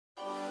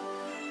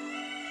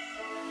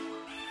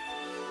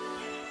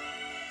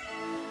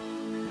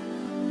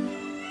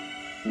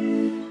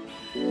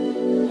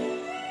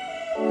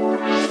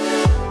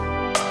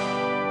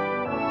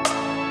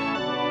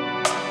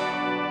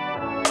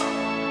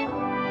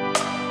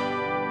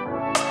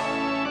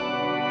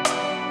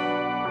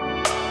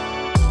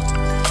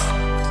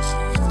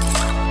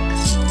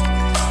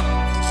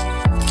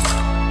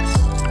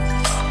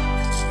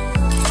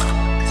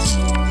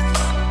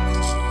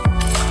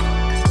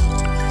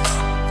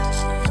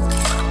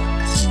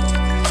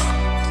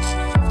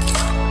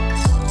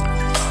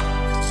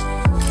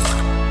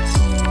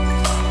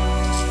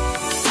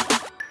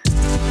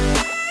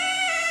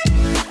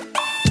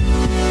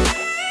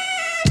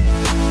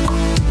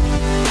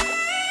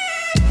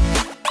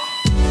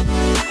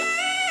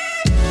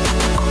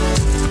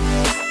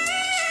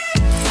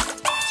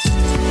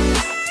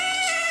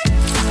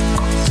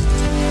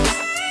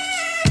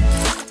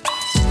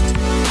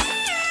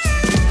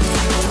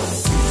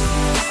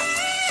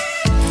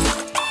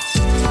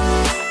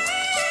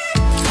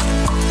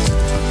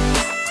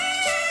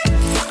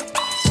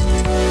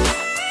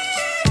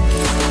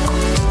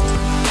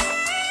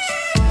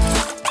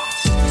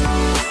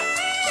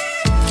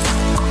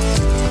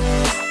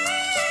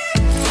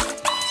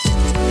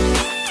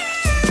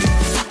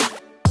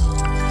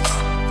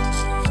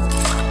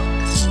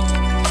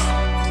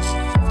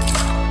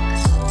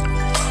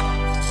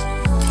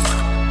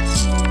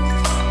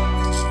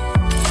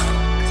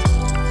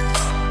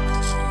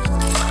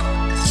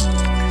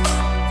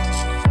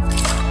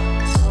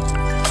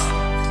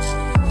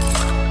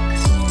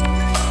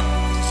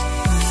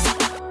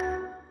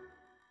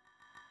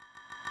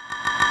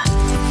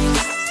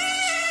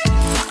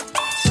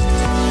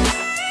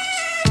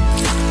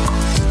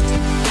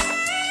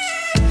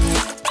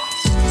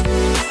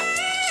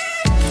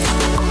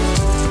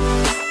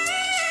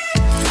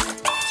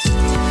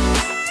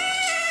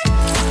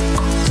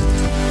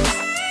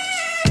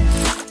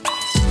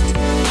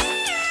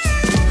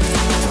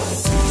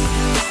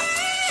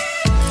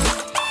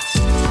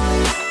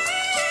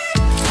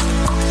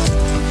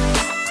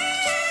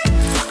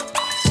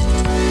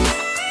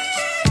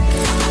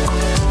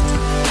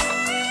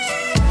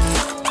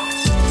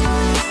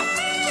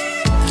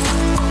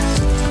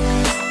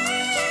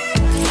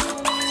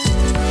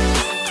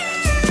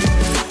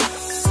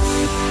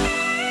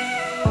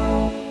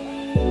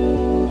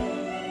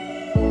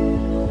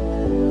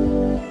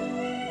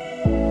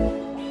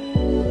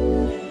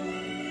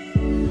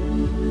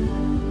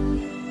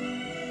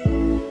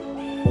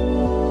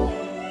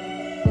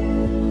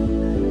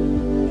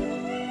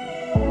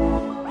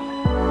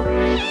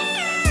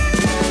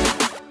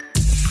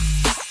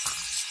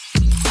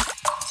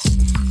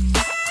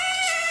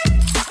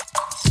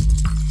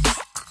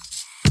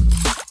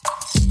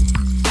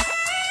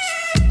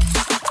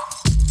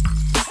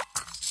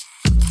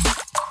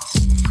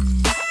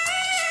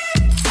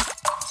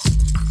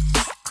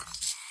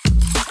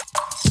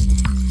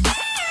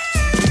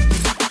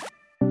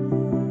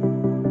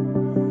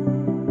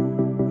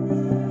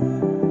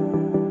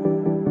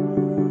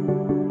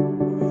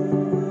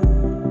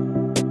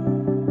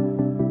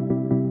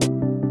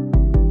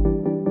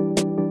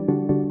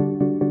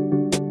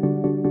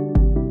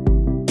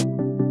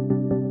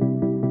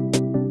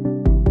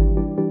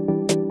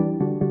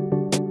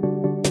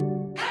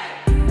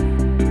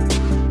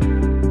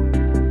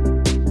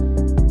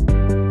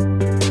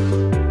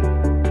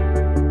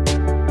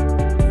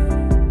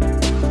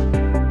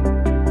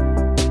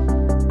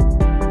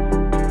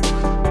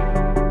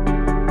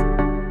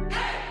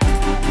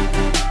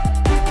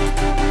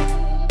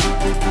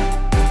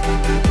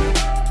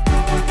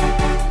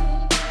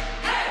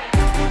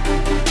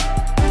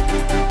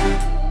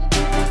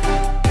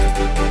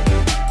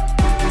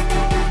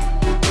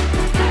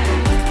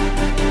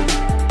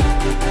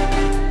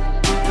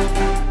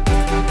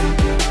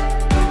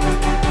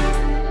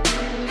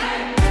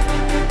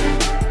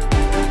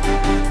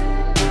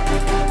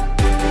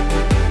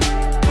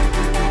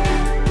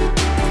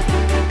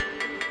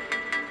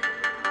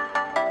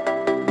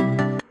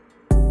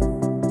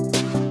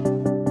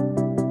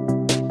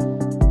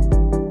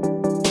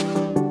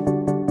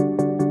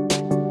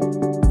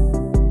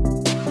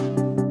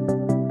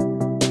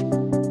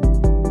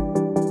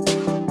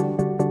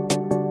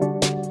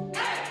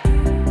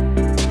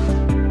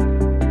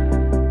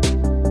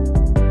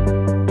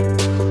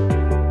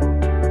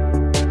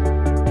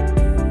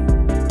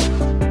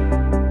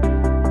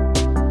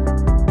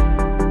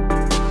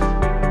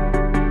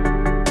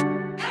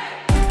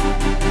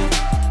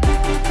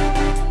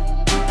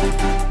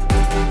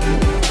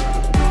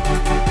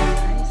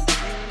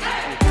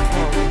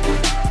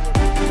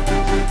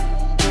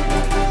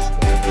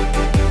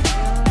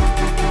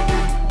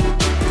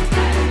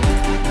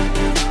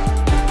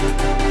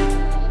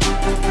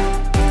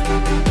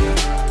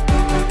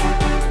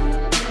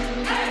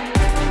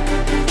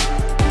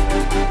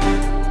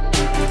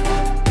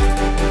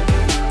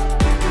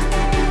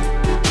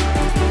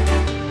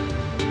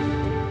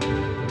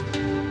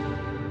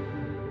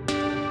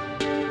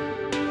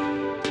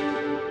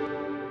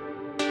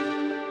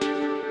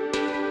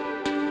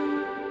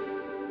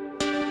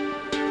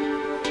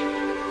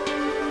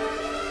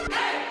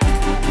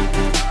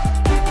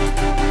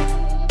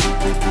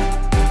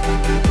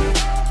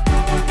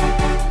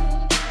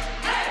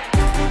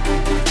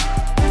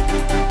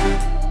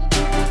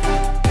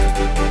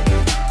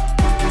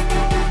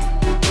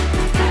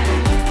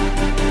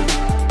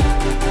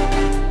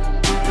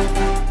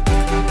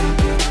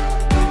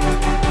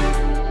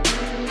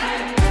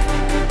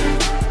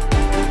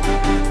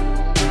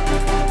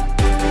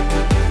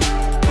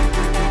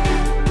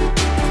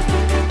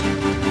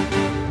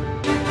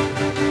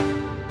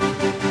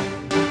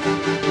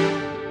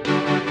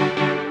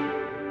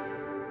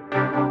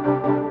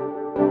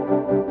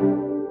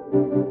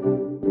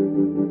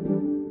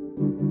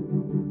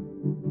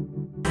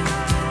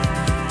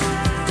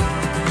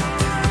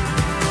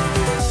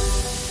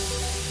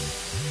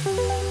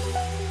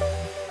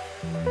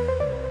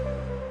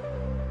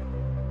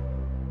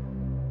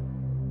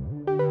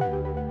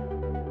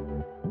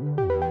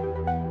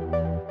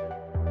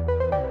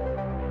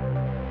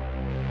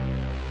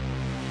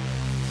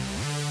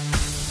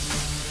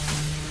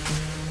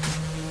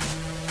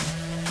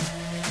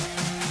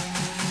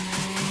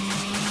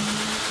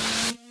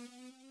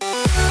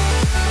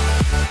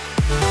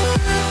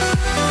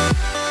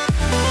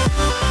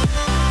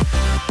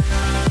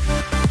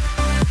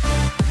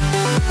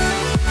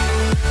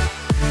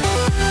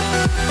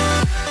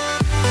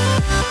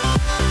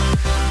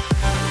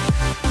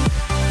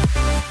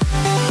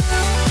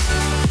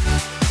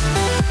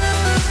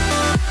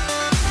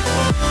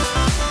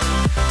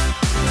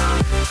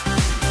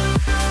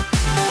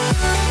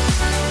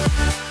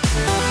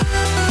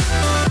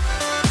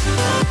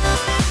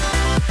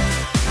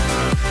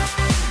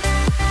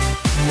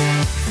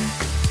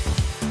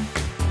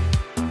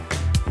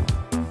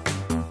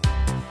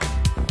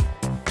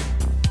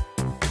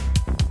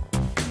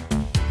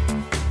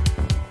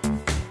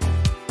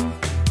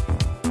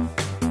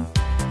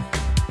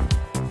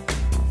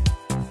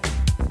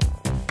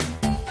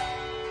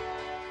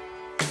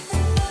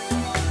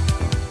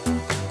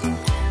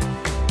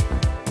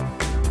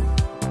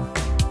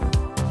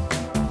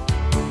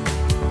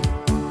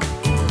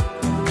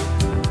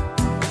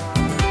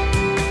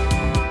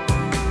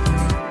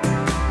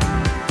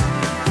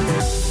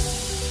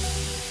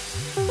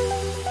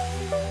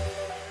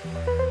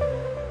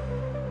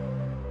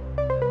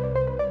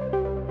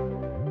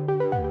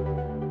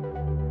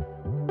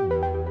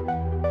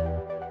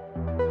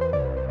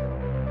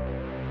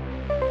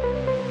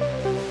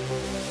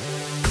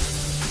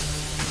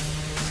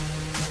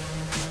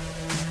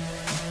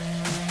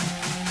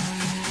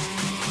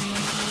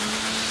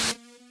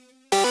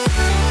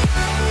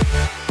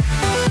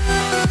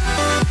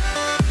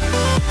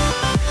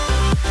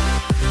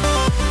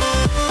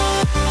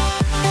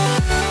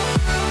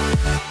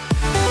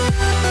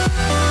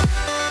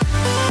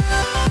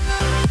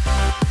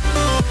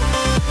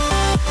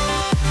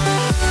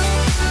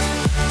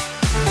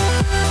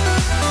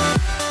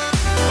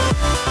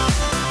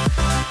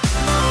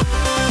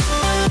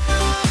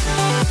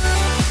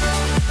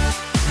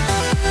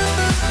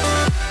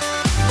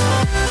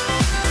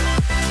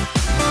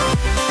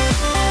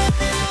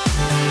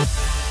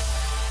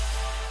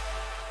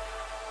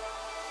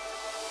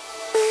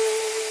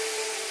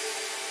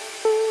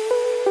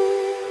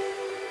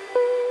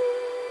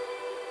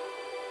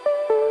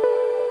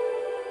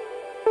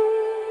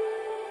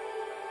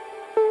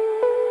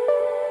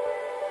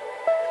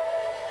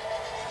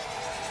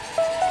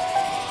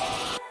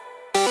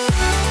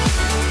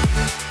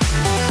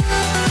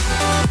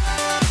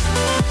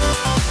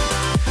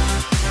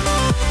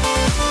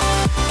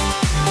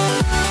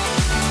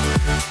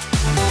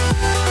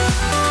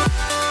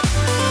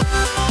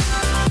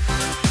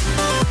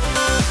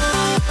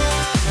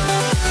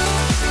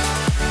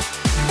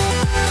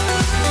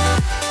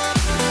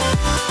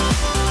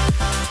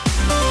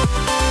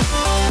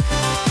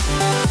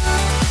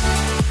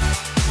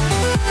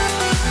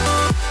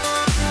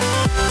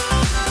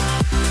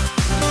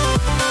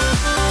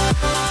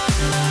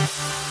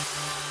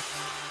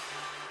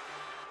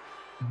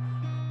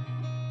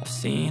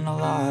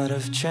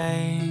lot of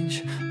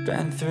change,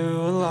 been through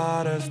a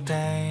lot of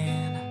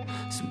pain.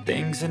 Some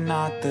things are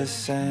not the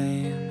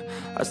same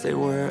as they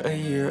were a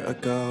year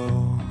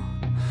ago,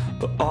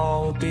 but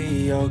all will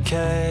be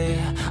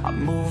okay. I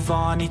move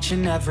on each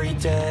and every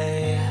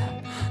day.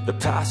 The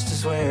past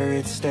is where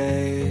it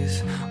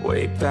stays,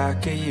 way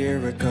back a year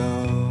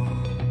ago.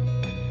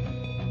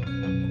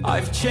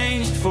 I've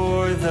changed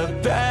for the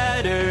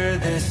better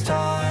this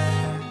time.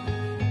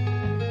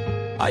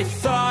 I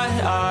thought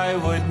I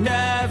would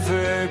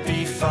never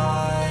be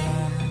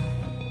fine.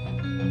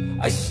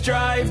 I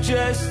strive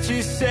just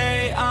to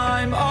say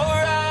I'm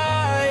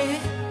alright,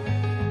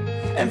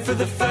 and for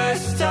the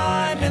first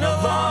time in a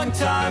long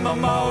time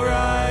I'm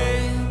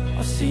alright.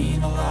 I've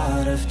seen a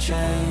lot of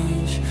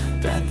change,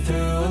 been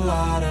through a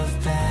lot of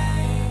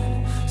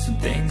pain. Some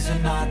things are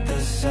not the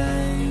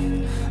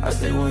same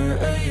as they were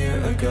a year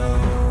ago,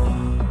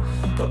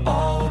 but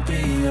all will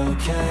be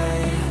okay.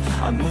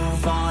 I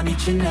move on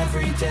each and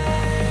every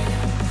day.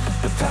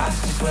 The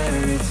past is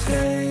where it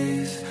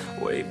stays,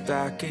 way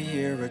back a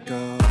year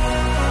ago.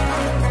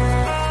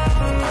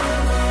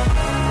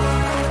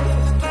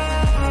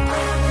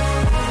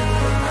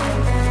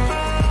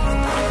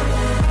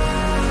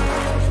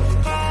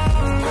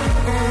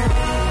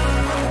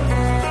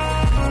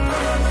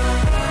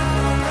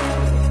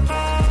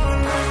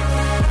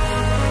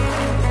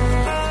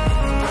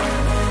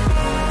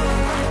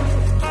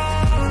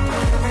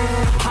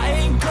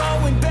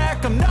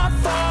 I'm not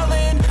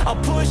falling,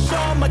 I'll push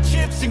all my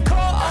chips and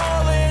call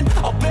all in.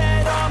 I'll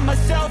bet on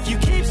myself, you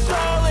keep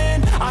stalling.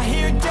 I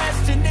hear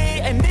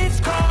destiny and it's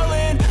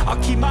calling.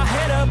 I'll keep my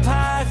head up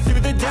high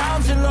through the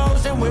downs and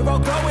lows, and we're all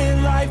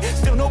going life.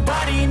 Still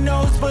nobody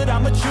knows, but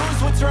I'ma choose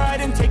what's right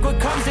and take what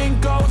comes and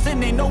goes.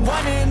 And ain't no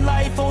one in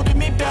life holding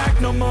me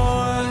back no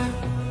more.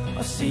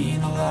 I've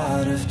seen a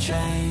lot of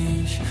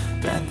change,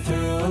 been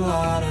through a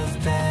lot of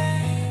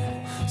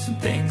pain. Some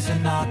things are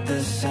not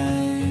the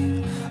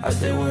same as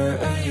they were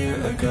a year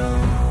ago,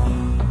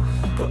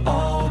 but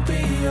all will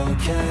be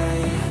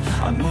okay.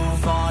 I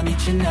move on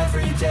each and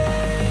every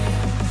day.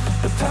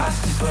 The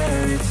past is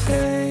where it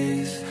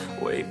stays,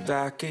 way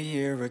back a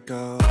year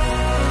ago.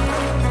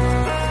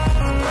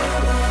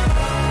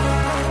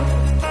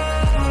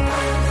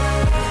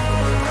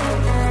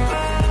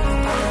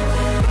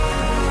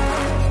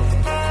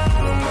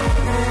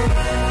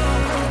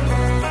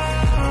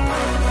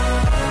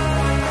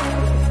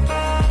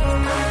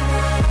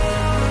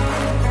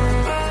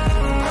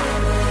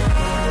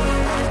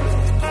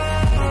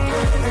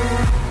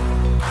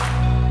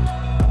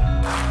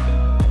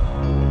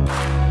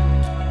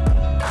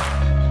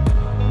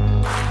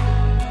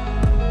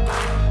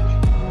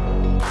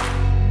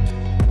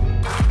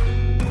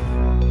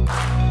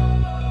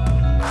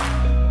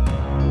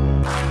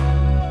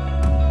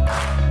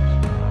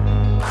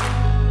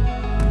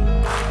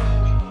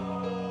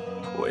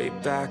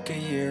 Back a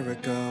year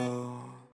ago.